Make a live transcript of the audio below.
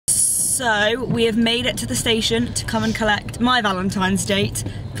So we have made it to the station to come and collect my Valentine's date,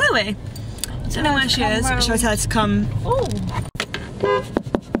 Chloe. Don't know where she is. Shall I tell her to come? Oh.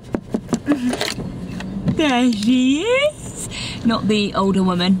 There she is. Not the older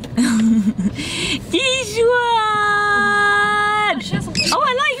woman. This one. Oh,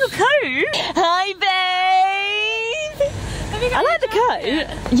 I like your coat. Hi, babe. I like the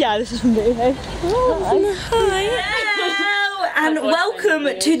coat. Yeah, this is from Boohoo. Oh, hi. Hello, and welcome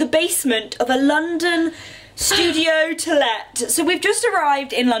to the basement of a London studio to let. So we've just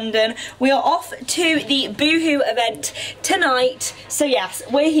arrived in London. We are off to the Boohoo event tonight. So yes,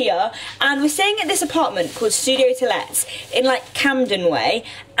 we're here and we're staying at this apartment called Studio to Let in like Camden Way.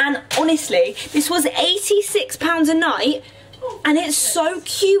 And honestly, this was £86 a night. And it's so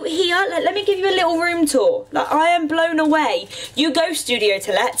cute here. Like, let me give you a little room tour. Like, I am blown away. You go Studio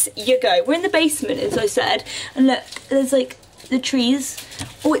to Let, you go. We're in the basement, as I said. And look, there's like the trees.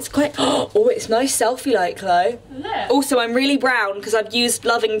 Oh, it's quite, oh, it's nice selfie light, Chloe. Also, I'm really brown because I've used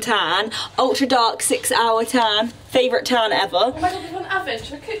Loving Tan, ultra dark 6 hour tan, favourite tan ever. Oh my god, we've got an oven,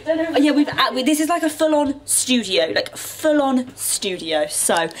 should we cook dinner? Oh yeah, this is like a full-on studio, like full-on studio.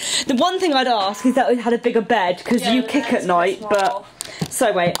 So, the one thing I'd ask is that we had a bigger bed because you kick at night, but...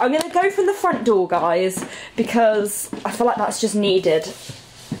 So wait, I'm gonna go from the front door, guys, because I feel like that's just needed.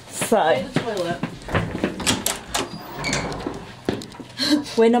 So... The toilet.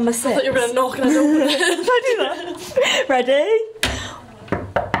 We're number 6. I thought you were going to knock and I'd open it. Should I do that? Ready?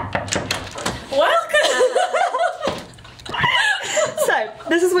 Welcome! So,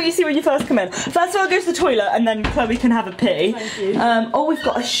 this is what you see when you first come in. First of all, go to the toilet and then Chloe can have a pee. Thank you. Oh, we've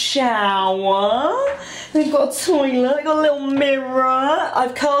got a shower. We've got a toilet, we've got a little mirror.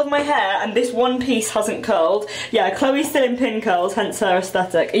 I've curled my hair and this one piece hasn't curled. Yeah, Chloe's still in pin curls, hence her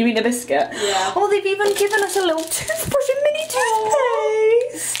aesthetic. Are you eating a biscuit? Yeah. Oh, they've even given us a little toothbrush and mini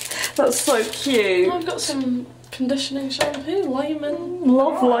toothpaste. That's so cute. I've got some conditioning shampoo, lemon.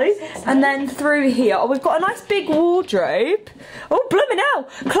 Lovely. And then through here, oh, we've got a nice big wardrobe. Oh, blooming hell.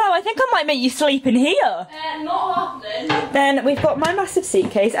 Chloe, I think I might make you sleep in here. Not happening. Then we've got my massive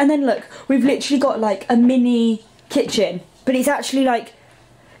suitcase, and then look, we've literally got like a mini kitchen, but it's actually like,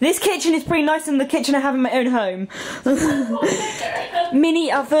 this kitchen is pretty nicer than the kitchen I have in my own home.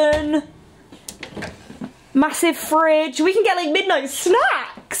 Mini oven, massive fridge, we can get like midnight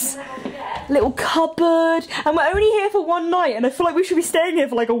snacks. Little cupboard, and we're only here for one night and I feel like we should be staying here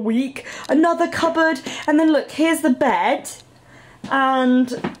for like a week. Another cupboard, and then look, here's the bed,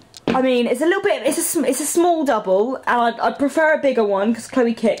 and I mean it's a little bit, it's a small double, and I'd prefer a bigger one because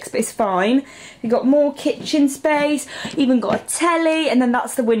Chloe kicks, but it's fine. We've got more kitchen space, even got a telly, and then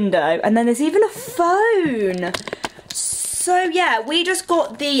that's the window, and then there's even a phone. So yeah, we just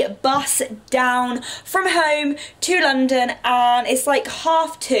got the bus down from home to London and it's like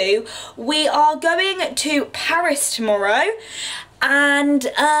 2:30. We are going to Paris tomorrow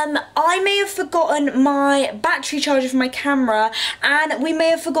and I may have forgotten my battery charger for my camera and we may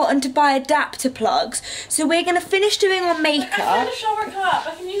have forgotten to buy adapter plugs. So we're going to finish doing our makeup. I found a shower cap,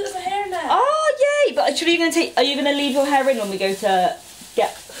 I can use it as a hairnet. Oh yay, but are you going to leave your hair in when we go to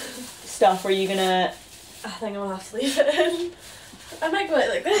get stuff, or are you going to... I think I'm gonna have to leave it in. I might go out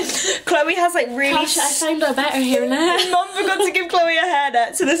like this. Chloe has like really... Gosh, I found a better hairnet. Mum forgot to give Chloe a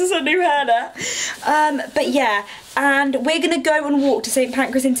hairnet, so this is a new hairnet. But yeah, and we're going to go and walk to St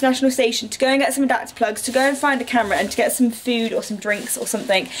Pancras International Station to go and get some adapter plugs, to go and find a camera and to get some food or some drinks or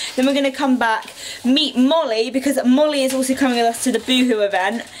something. Then we're going to come back, meet Molly, because Molly is also coming with us to the Boohoo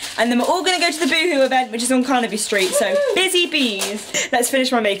event. And then we're all going to go to the Boohoo event, which is on Carnaby Street, so busy bees. Let's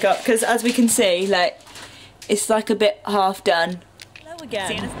finish my makeup, because as we can see, like, it's like a bit half done. Hello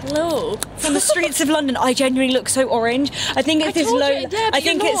again. Hello. From the streets of London, I genuinely look so orange. I think it's this low. I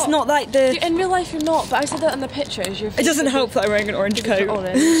think it's not like the. In real life, you're not, but I said that in the pictures. It doesn't help that I'm wearing an orange coat.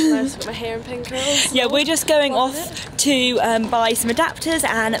 Orange. I've got my hair in pink curls. Yeah, we're just going off to buy some adapters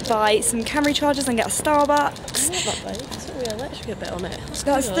and buy some camera chargers and get a Starbucks. I love that bike. It's got the electric bit on it.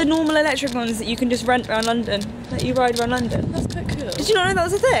 That's the normal electric ones that you can just rent around London. That you ride around London. That's quite cool. Did you not know that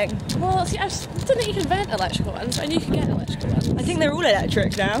was a thing? Well, see, I didn't know you can rent electrical ones, but I knew you can get electrical ones. I think they're all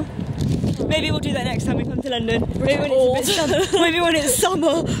electric now. Maybe we'll do that next time we come to London. Maybe when old. it's a bit summer. Maybe when it's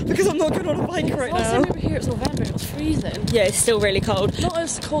summer, because I'm not good on a bike right Last now. time we were here, it was November. It was freezing. Yeah, it's still really cold. Not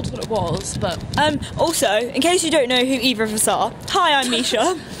as cold as what it was, but also, in case you don't know who either of us are, hi, I'm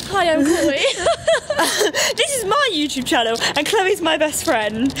Misha. Hi, I'm Chloe. This is my YouTube channel, and Chloe's my best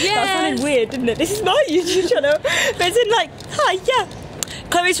friend. Yes. That sounded weird, didn't it? This is my YouTube channel. But it's in like, hi, yeah.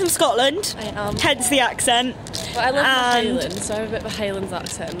 Chloe's from Scotland. I am. Hence the accent. But I live in the Highlands, so I have a bit of a Highlands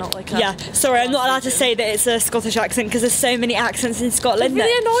accent, not like a... Yeah, sorry, I'm not allowed to say that it's a Scottish accent because there's so many accents in Scotland. It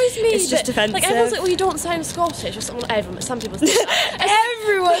really annoys me. It's just offensive. Like, everyone's like, well, you don't sound Scottish. Or something. Everyone, some people say that.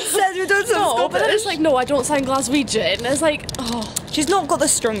 Everyone says you don't sound Scottish. But then it's like, no, I don't sound Glaswegian. It's like, oh. She's not got the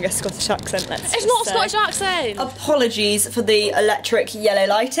strongest Scottish accent, It's not a Scottish accent. Apologies for the electric yellow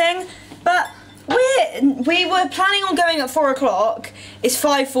lighting, but we were planning on going at 4 o'clock. It's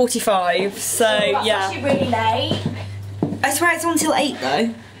 5:45, so yeah. It's actually really late. I swear it's on till 8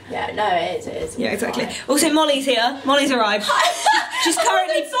 though. Yeah, no, it is. Yeah, exactly. Also, Molly's here. Molly's arrived. She's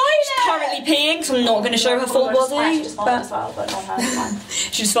currently peeing, so I'm not going to show her full body. Just farted as well, but not her. Fine.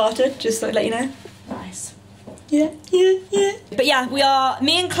 She just farted, just to let you know. Nice. Yeah. But yeah,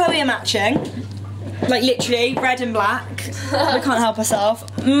 me and Chloe are matching. Like literally, red and black. We can't help ourselves.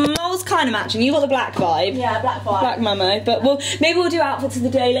 Mol's kind of matching. You got the black vibe. Yeah, black vibe. Black mamo. But maybe we'll do outfits of the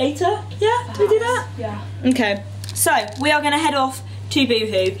day later. Yeah? Do we do that? Yeah. Okay. So, we are going to head off to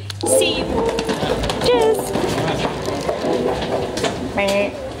Boohoo. See you. Cheers.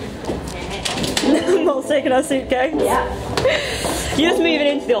 Mol's taking our suitcase. Yeah. You're just moving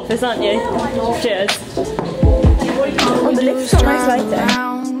into the office, aren't you? Yeah. Cheers. Oh, the lift's got nice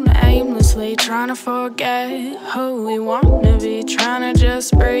lighting. Aimlessly trying to forget who we want to be, trying to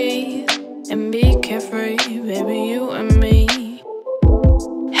just breathe and be carefree, baby, you and me.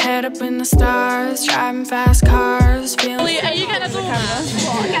 Head up in the stars, driving fast cars, feeling. Are you getting a donut?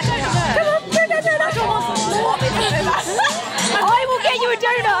 Come on, go get a donut. I will get you a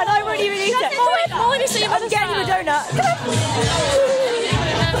donut and I won't even eat it. Molly, I'm getting you a donut.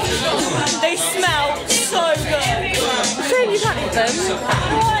 They smell so good. Shame you can't eat them.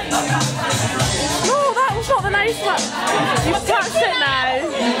 No, that was not the nice one. You've touched it now.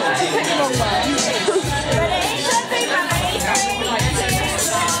 Pick the wrong one.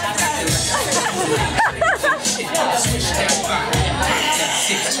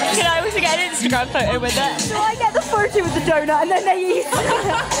 Can I also get an Instagram photo with it? So I get the photo with the donut and then they eat it.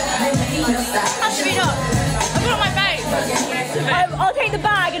 Actually not. I've got my bag. I'll take the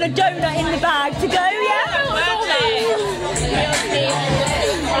bag and a donut in the bag to go, yeah?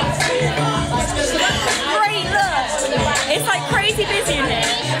 Great, look! It's like crazy busy in here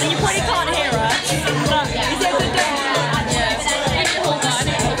and you probably can't hear her. But is it a good donut?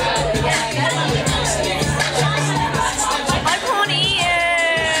 I can't eat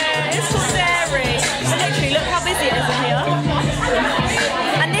it! It's so dairy. But literally, look how busy it is in here.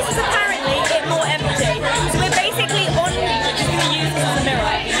 And this is apparently it more empty. So we're basically on, just going to use this as a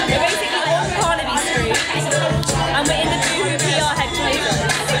mirror. We're basically on Carnaby Street and we're in the Boohoo PR headquarters.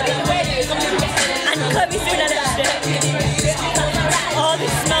 And Chloe's doing her lipstick. Oh,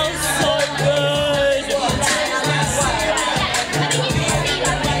 this smells so good.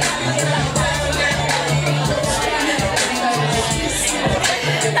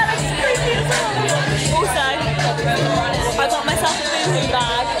 That looks creepy as well. Also, I got myself a Boohoo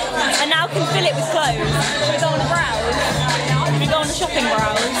bag and now can fill it with clothes. Should we go on a browse? Should we go on a shopping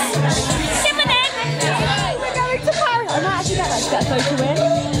browse? We're going to Paris. I might actually get a photo in.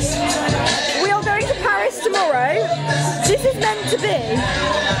 We are going to Paris tomorrow. This is meant to be.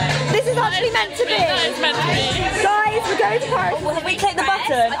 This is actually meant to be. It's meant to be. Guys, we're going to Paris. Have we clicked the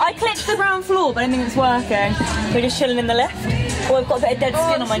button? I clicked the ground floor, but I don't think it's working. We're just chilling in the lift. Oh, I've got a bit of dead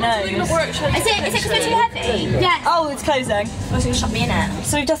skin on my nose. Is it because it's too heavy? Yeah. Oh, it's closing. I was going to shut me in it.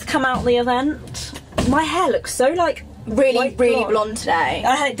 So we've just come out the event. My hair looks so like Really blonde today.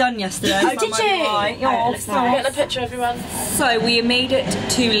 I had it done yesterday. Oh, did you? Right. Oh, it looks nice. Get the picture, everyone. So we made it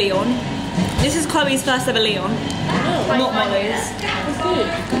to Lyon. This is Chloe's first ever Lyon. Not Molly's.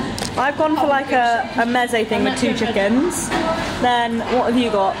 I've gone for like a meze thing with 2 chickens. Then what have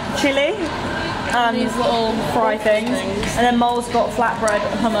you got? Chili and these little fry things. And then Mol's got flatbread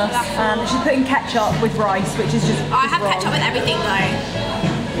and hummus. And she's putting ketchup with rice, which is just I have ketchup with everything though.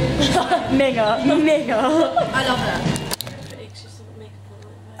 Nigger. I love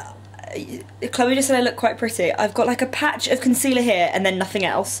it. Chloe just said I look quite pretty. I've got like a patch of concealer here and then nothing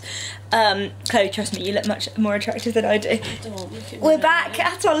else. Chloe, trust me, you look much more attractive than I do. We're back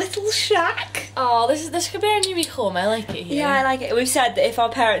at our little shack. Oh, this could be our new week home. I like it here. Yeah, I like it. We've said that if our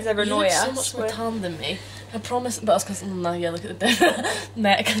parents ever annoy us, so much more tan than me. I promise, but that's because no, yeah, look at the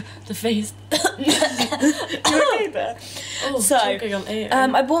neck, the face. You're okay there. Oh, so, on air.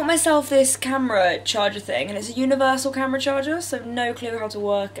 I bought myself this camera charger thing, and it's a universal camera charger, so no clue how to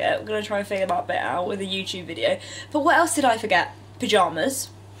work it. We're gonna try and figure that bit out with a YouTube video. But what else did I forget? Pyjamas.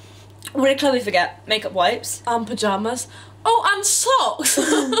 What did Chloe forget? Makeup wipes. And pyjamas. Oh, and socks.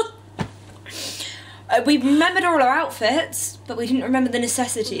 We remembered all our outfits, but we didn't remember the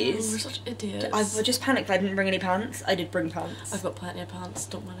necessities. We're such idiots. I just panicked I didn't bring any pants. I did bring pants. I've got plenty of pants,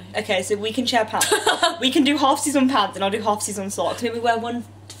 don't worry. Okay, so we can share pants. We can do halfsies on pants and I'll do halfsies on socks. Maybe wear one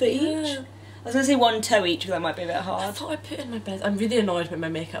for each? Yeah. I was going to say one toe each, but that might be a bit hard. I thought I put in my bed. I'm really annoyed about my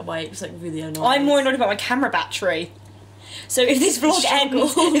makeup white. It's like really annoying. I'm more annoyed about my camera battery. So if this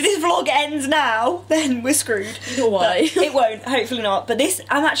vlog ends now, then we're screwed. You know why? But it won't, hopefully not. But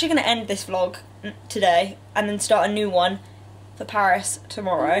I'm actually going to end this vlog today and then start a new one for Paris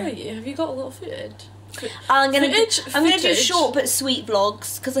tomorrow. Right, have you got a little footage? I'm gonna do short but sweet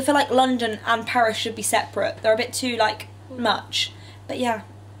vlogs because I feel like London and Paris should be separate. They're a bit too like much. But yeah,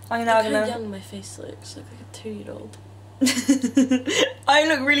 I'm now Look how gonna. young my face looks. I look like a 2-year-old. I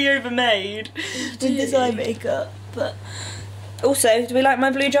look really overmade with this eye makeup. But also, do we like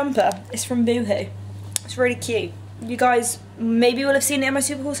my blue jumper? It's from Boohoo. It's really cute. You guys maybe will have seen it in my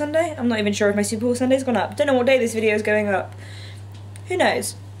Super Haul Sunday. I'm not even sure if my Super Haul Sunday's gone up. Don't know what day this video is going up. Who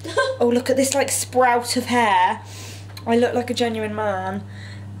knows? Oh, look at this like sprout of hair. I look like a genuine man.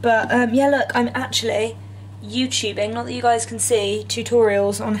 But yeah, look, I'm actually YouTubing, not that you guys can see,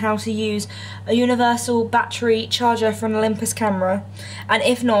 tutorials on how to use a universal battery charger for an Olympus camera. And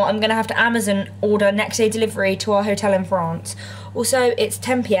if not, I'm going to have to Amazon order next day delivery to our hotel in France. Also, it's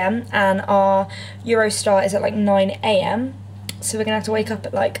 10 PM and our Eurostar is at like 9 AM. So we're going to have to wake up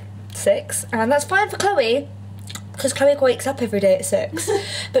at like 6. And that's fine for Chloe, because Chloe wakes up every day at 6.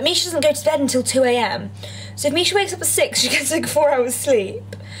 But Misha doesn't go to bed until 2 AM. So if Misha wakes up at 6, she gets like 4 hours sleep.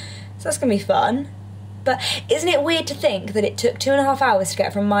 So that's going to be fun. But isn't it weird to think that it took 2.5 hours to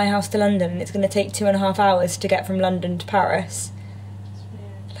get from my house to London and it's going to take 2.5 hours to get from London to Paris? It's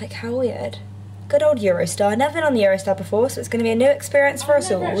weird. Like, how weird. Good old Eurostar. Never been on the Eurostar before, so it's going to be a new experience for us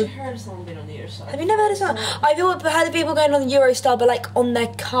all. I've never actually heard of someone being on the Eurostar. Have you never heard of someone? I've heard of people going on the Eurostar, but like on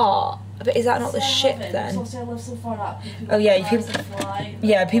their car. But is that not the ship then? I live so far up. Oh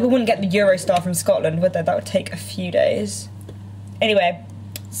yeah, people wouldn't get the Eurostar from Scotland, would they? That would take a few days. Anyway,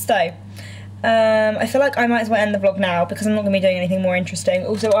 so I feel like I might as well end the vlog now because I'm not going to be doing anything more interesting.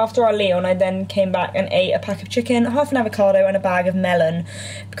 Also, after our Leon, I then came back and ate a pack of chicken, half an avocado and a bag of melon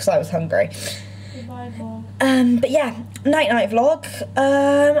because I was hungry. Goodbye, vlog. But yeah, night vlog.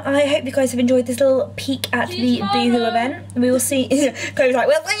 I hope you guys have enjoyed this little peek at the Boohoo event. We will see. Chloe's like,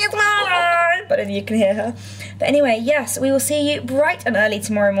 we'll see you tomorrow, but you can hear her. But anyway, yes, we will see you bright and early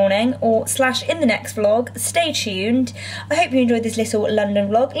tomorrow morning, or / in the next vlog. Stay tuned. I hope you enjoyed this little London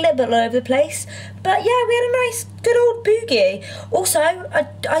vlog, a little bit all over the place. But yeah, we had a nice, good old boogie. Also,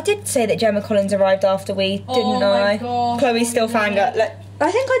 I did say that Gemma Collins arrived after we, didn't I? God. Chloe's still fangirl. Like,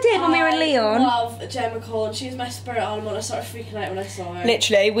 I think I did when we were in Leon. I love Gemma Collins. She's my spirit animal and I started freaking out when I saw her.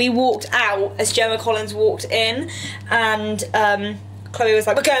 Literally, we walked out as Gemma Collins walked in and Chloe was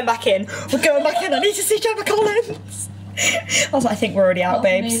like, we're going back in, I need to see Gemma Collins. I was like, I think we're already out,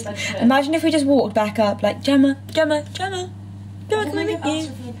 babes. Imagine if we just walked back up like, Gemma, can I meet you?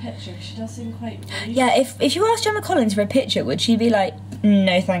 For the picture, she does seem quite rude. Yeah, if you asked Gemma Collins for a picture, would she be like,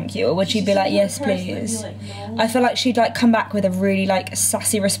 no thank you, or would she be like, yes please? Like, no. I feel like she'd like come back with a really like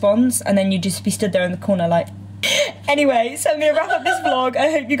sassy response and then you'd just be stood there in the corner like. Anyway, so I'm going to wrap up this vlog.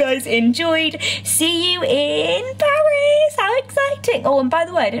 I hope you guys enjoyed. See you in Paris. How exciting. Oh, and by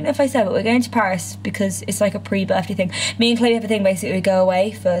the way, I don't know if I said, but we're going to Paris because it's like a pre-birthday thing. Me and Chloe have a thing, basically, we go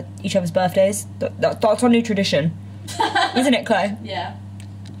away for each other's birthdays. That's our new tradition. Isn't it, Chloe? Yeah.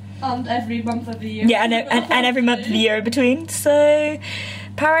 And every month of the year. Yeah, and every month of the year in between. So,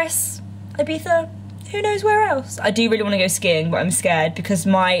 Paris, Ibiza, who knows where else? I do really want to go skiing, but I'm scared because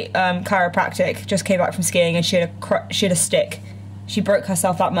my chiropractic just came back from skiing and she had a stick. She broke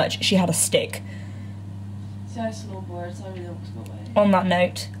herself that much. She had a stick. See, I snowboard, so I really want to go away. On that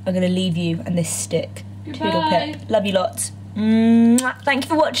note, I'm going to leave you and this stick. Goodbye. Toodle pip. Love you lots. Mwah. Thank you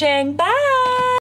for watching. Bye.